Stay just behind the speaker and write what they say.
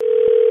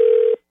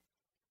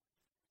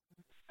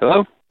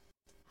Hello?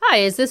 Hi,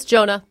 is this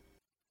Jonah?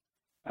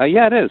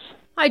 Yeah, it is.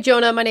 Hi,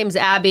 Jonah. My name's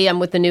Abby. I'm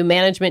with the new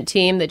management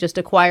team that just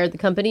acquired the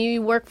company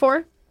you work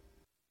for.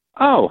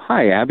 Oh,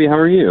 hi, Abby. How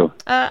are you?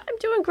 I'm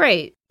doing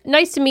great.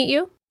 Nice to meet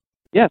you.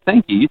 Yeah,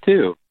 thank you. You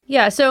too.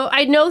 Yeah, so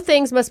I know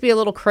things must be a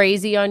little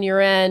crazy on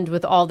your end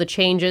with all the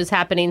changes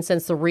happening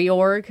since the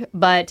reorg,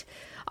 but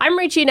I'm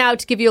reaching out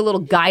to give you a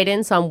little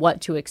guidance on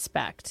what to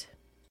expect.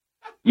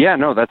 Yeah,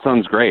 no, that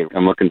sounds great.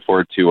 I'm looking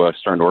forward to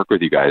starting to work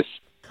with you guys.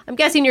 I'm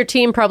guessing your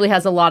team probably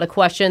has a lot of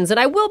questions, and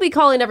I will be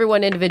calling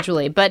everyone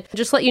individually, but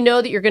just let you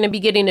know that you're going to be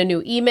getting a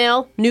new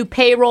email, new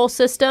payroll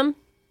system.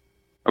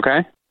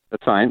 Okay,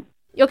 that's fine.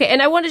 Okay,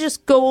 and I want to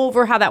just go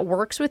over how that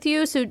works with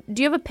you. So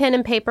do you have a pen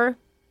and paper?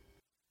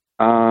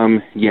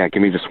 Yeah,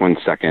 give me just 1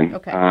 second.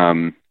 Okay.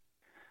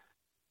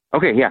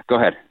 Okay, yeah, go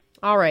ahead.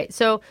 All right.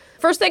 So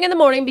first thing in the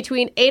morning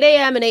between 8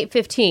 a.m. and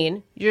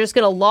 8:15, you're just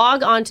going to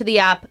log onto the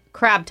app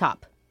CrabTop.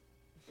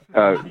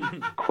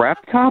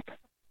 Crap top?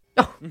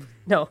 Oh,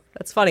 no,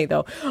 that's funny,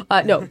 though.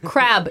 No,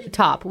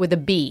 CrabTop with a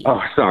B.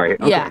 Oh, sorry.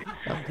 Okay. Yeah.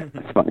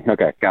 That's funny.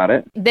 Okay, got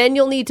it. Then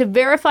you'll need to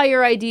verify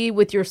your ID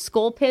with your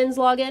Skullpins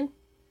login.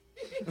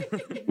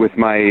 With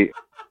my,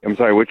 I'm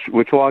sorry, which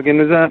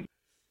login is that?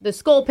 The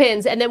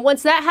Skullpins. And then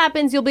once that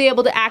happens, you'll be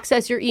able to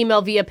access your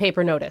email via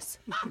paper notice.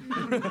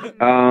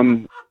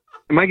 Am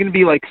I going to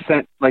be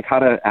sent how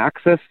to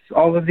access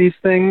all of these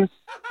things?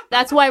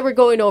 That's why we're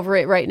going over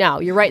it right now.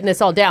 You're writing this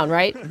all down,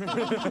 right?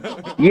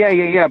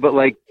 Yeah. But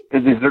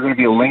is there going to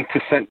be a link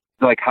to send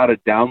how to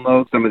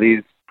download some of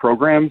these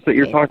programs that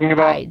you're talking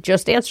about? I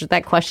just answered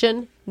that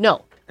question.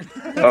 No.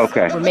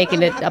 Okay. We're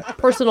making it a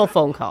personal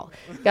phone call.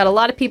 Got a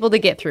lot of people to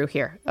get through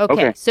here.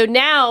 Okay. So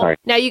now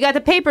you got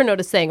the paper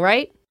notice thing,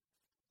 right?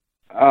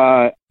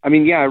 I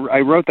mean, yeah,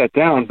 I wrote that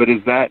down, but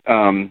is that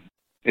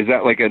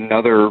like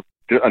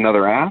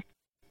another app?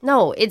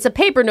 No, it's a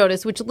paper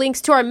notice, which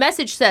links to our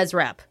message says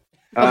rep.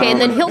 Okay,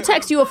 and then he'll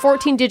text you a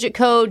 14-digit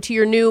code to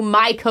your new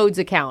My Codes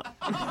account.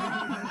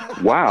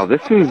 Wow,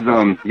 this is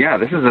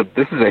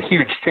a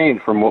huge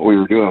change from what we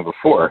were doing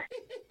before.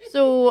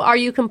 So, are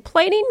you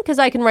complaining? Because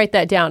I can write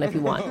that down if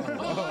you want.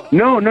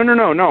 No.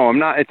 I'm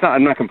not.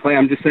 I'm not complaining.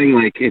 I'm just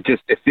saying,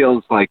 it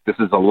feels like this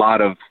is a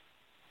lot of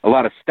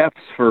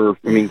steps for.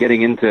 I mean,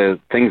 getting into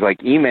things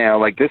like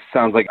email. This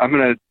sounds like I'm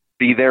gonna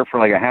be there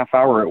for a half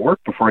hour at work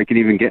before I can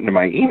even get into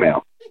my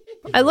email.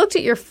 I looked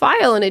at your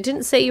file and it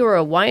didn't say you were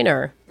a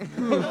whiner.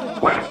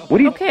 What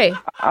do you? Okay.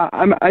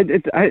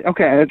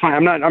 Okay. It's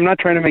fine. I'm not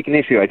trying to make an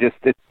issue. This.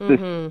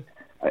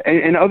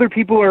 And other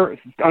people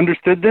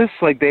understood this?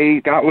 They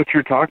got what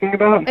you're talking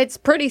about? It's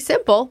pretty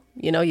simple.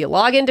 You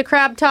log into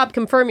CrabTop,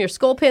 confirm your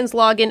Skullpins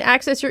login,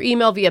 access your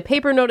email via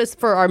paper notice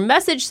for our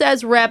message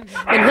says rep,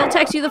 and he'll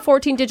text you the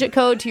 14-digit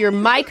code to your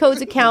My Codes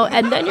account,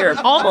 and then you're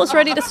almost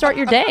ready to start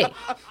your day.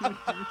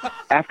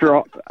 After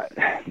all,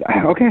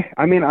 okay.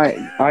 I mean,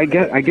 I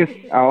guess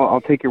I'll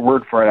take your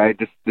word for it.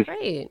 This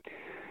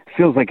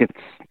feels like it's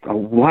a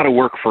lot of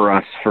work for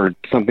us for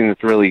something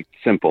that's really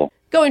simple.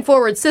 Going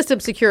forward, system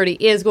security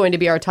is going to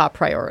be our top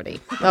priority,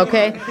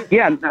 okay?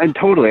 Yeah,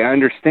 totally. I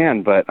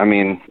understand, but, I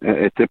mean,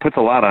 it puts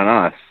a lot on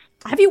us.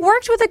 Have you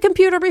worked with a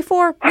computer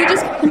before? We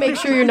just got to make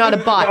sure you're not a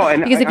bot.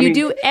 Because if you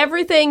do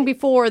everything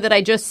before that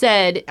I just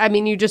said, I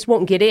mean, you just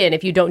won't get in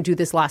if you don't do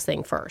this last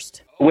thing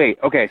first. Wait,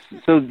 okay.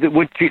 So this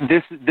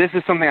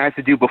is something I have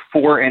to do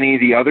before any of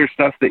the other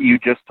stuff that you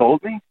just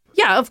told me?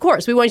 Yeah, of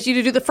course. We want you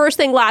to do the first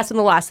thing last and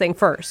the last thing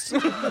first.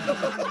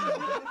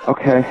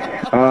 Okay.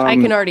 I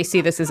can already see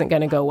this isn't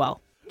going to go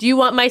well. Do you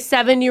want my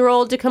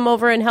 7-year-old to come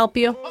over and help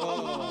you?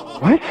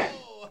 What?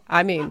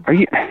 I mean, are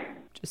you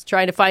just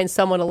trying to find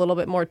someone a little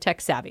bit more tech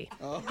savvy?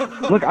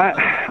 Look,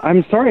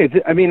 I'm sorry.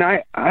 I mean,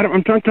 I'm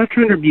not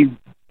trying to be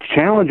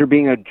challenged or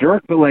being a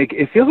jerk, but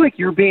it feels like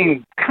you're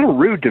being kind of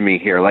rude to me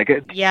here.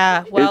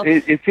 Yeah, well,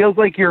 it feels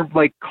like you're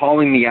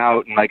calling me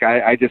out, and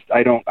I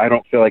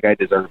don't feel like I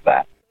deserve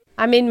that.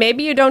 I mean,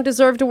 maybe you don't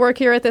deserve to work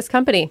here at this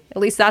company. At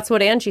least that's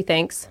what Angie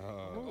thinks.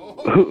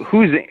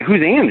 Who's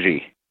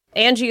Angie?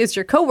 Angie is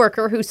your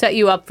coworker who set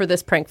you up for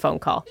this prank phone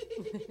call.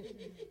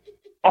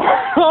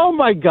 Oh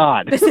my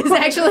God. This is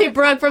actually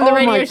Brooke from the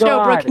radio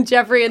show, Brooke and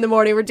Jeffrey in the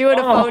Morning. We're doing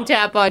a phone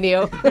tap on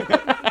you.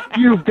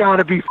 You've got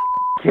to be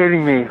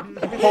kidding me.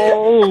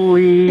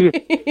 Holy.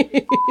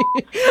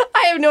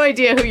 I have no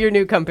idea who your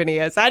new company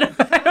is. I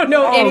don't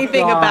know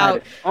anything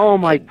about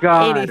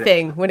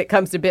anything when it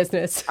comes to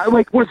business.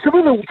 Were some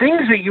of the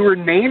things that you were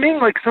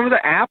naming, some of the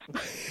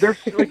apps, there's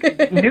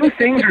new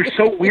things are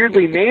so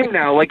weirdly named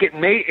now.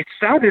 It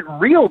sounded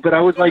real, but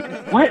I was like,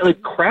 what?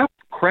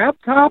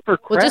 CrabTop or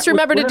crap? Well, just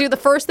remember to do the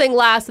first thing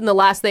last and the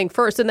last thing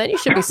first, and then you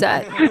should be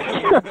set.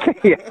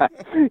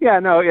 Yeah,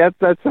 no,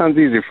 that sounds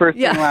easy. First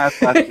thing last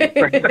thing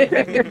first.